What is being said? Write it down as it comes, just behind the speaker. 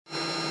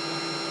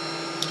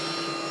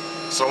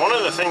So one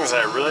of the things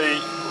I really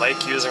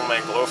like using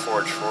my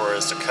Glowforge for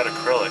is to cut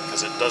acrylic,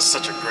 because it does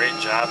such a great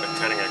job at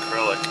cutting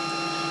acrylic.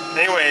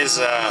 Anyways,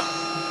 the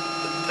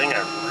thing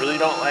I really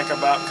don't like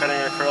about cutting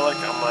acrylic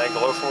on my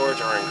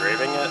Glowforge or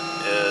engraving it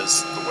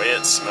is the way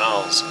it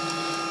smells.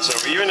 So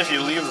even if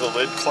you leave the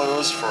lid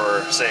closed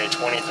for, say,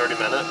 20-30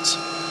 minutes,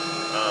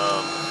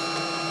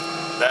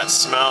 that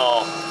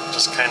smell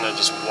just kind of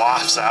just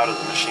wafts out of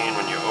the machine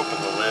when you open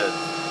the lid.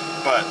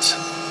 But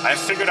I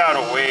figured out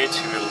a way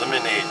to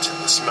eliminate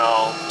the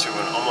smell to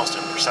an almost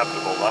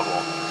imperceptible level.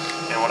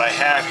 And what I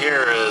have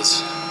here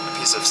is a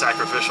piece of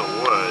sacrificial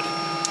wood.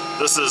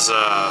 This is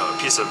a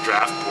piece of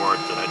draft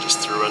board that I just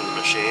threw in the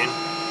machine.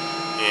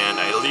 And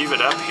I leave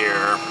it up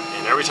here,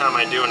 and every time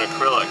I do an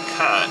acrylic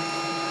cut,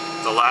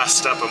 the last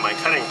step of my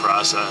cutting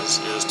process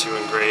is to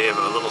engrave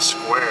a little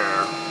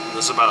square.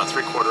 This is about a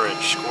 3/4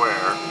 inch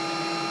square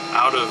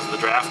out of the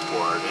draft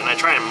board, and I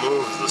try and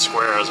move the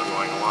square as I'm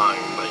going along,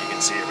 but you can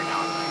see every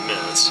now and then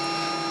I miss.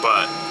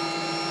 But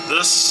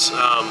this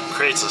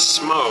creates a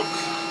smoke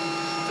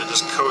that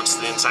just coats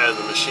the inside of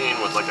the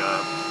machine with like a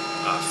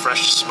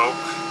fresh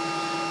smoke,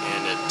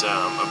 and it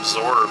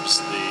absorbs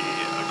the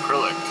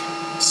acrylic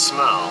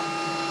smell.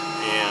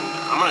 And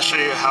I'm going to show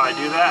you how I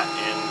do that,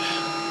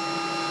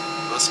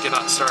 and let's get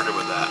started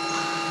with that.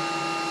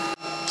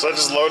 So I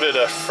just loaded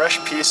a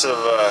fresh piece of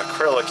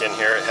acrylic in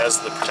here. It has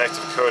the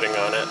protective coating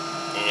on it,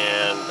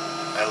 and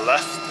I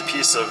left the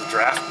piece of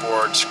draft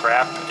board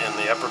scrap in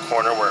the upper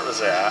corner where it was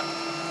at.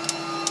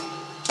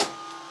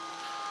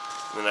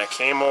 And then I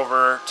came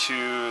over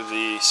to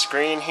the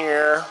screen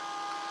here,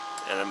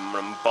 and I'm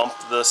going to bump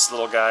this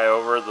little guy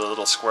over, the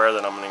little square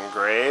that I'm going to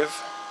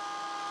engrave,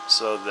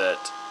 so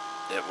that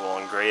it will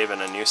engrave in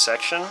a new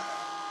section.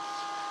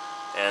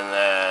 And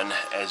then,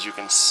 as you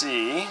can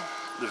see,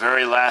 the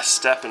very last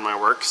step in my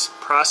works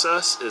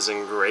process is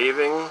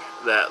engraving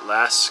that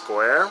last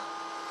square.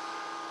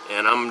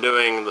 And I'm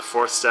doing the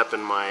 4th step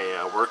in my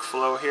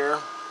workflow here,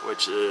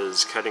 which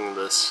is cutting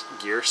this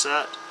gear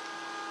set.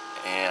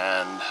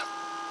 And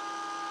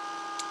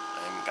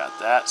I've got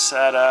that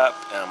set up,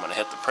 and I'm going to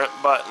hit the print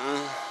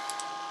button.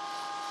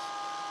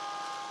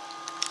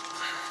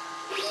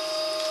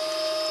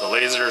 The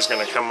laser is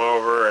going to come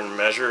over and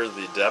measure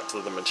the depth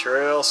of the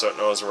material so it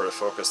knows where to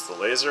focus the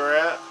laser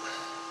at.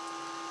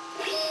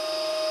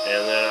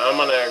 And then I'm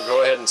going to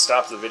go ahead and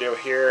stop the video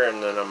here,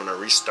 and then I'm going to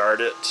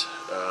restart it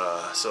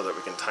so that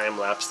we can time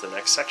lapse the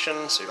next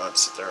section, so you don't have to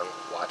sit there and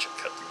watch it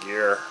cut the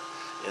gear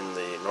in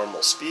the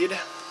normal speed.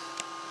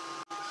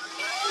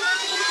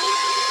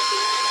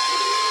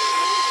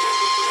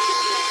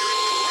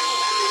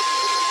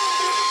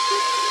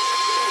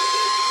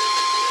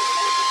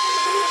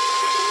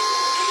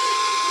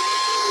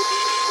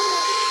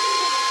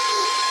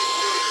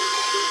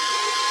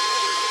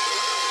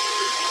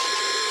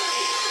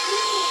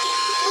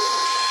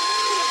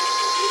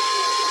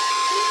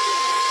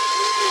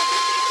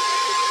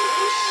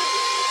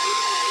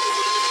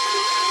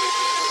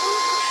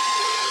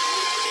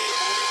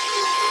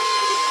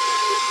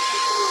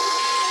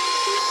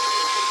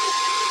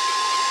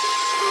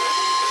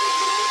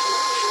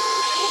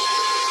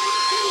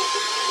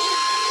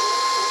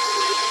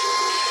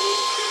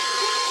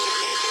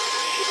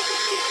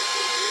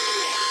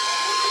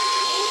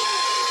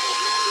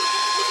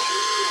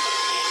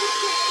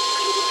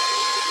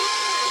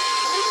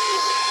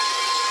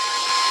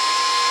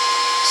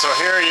 So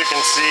here you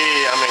can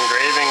see I'm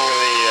engraving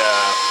the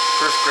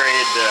proof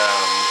grade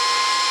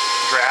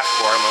draft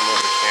board. I'm going to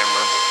move the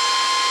camera.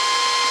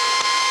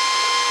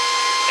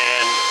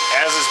 And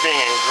as it's being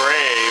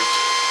engraved,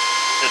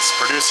 it's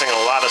producing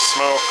a lot of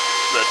smoke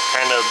that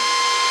kind of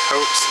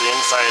coats the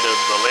inside of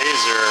the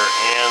laser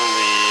and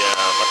the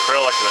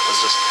acrylic that was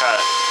just cut.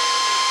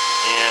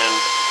 And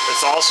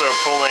it's also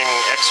pulling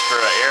extra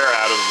air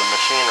out of the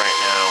machine right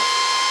now.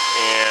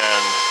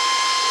 And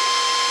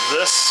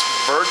this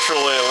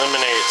virtually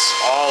eliminates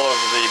all of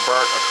the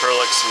burnt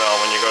acrylic smell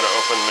when you go to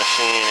open the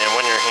machine and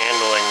when you're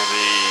handling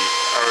the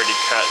already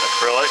cut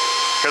acrylic,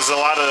 because a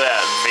lot of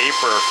that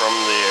vapor from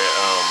the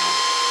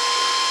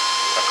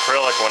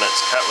acrylic when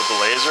it's cut with the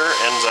laser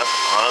ends up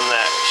on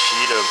that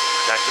sheet of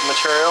protective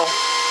material,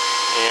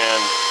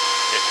 and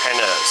it kind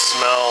of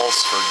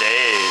smells for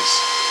days.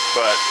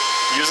 But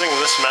using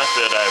this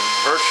method, I've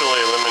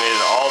virtually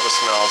eliminated all the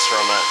smells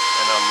from it,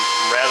 and I'm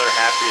rather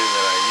happy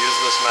that I use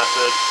this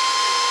method.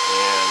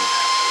 And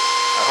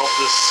I hope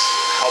this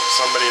helps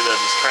somebody that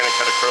is trying to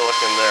cut acrylic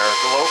in their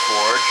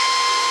Glowforge.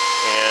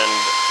 And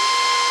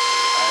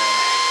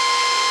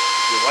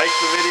if you like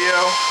the video,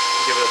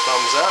 give it a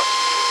thumbs up.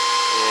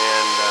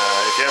 And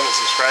if you haven't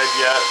subscribed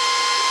yet,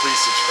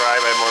 please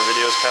subscribe. I have more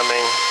videos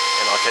coming,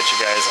 and I'll catch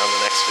you guys on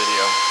the next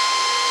video.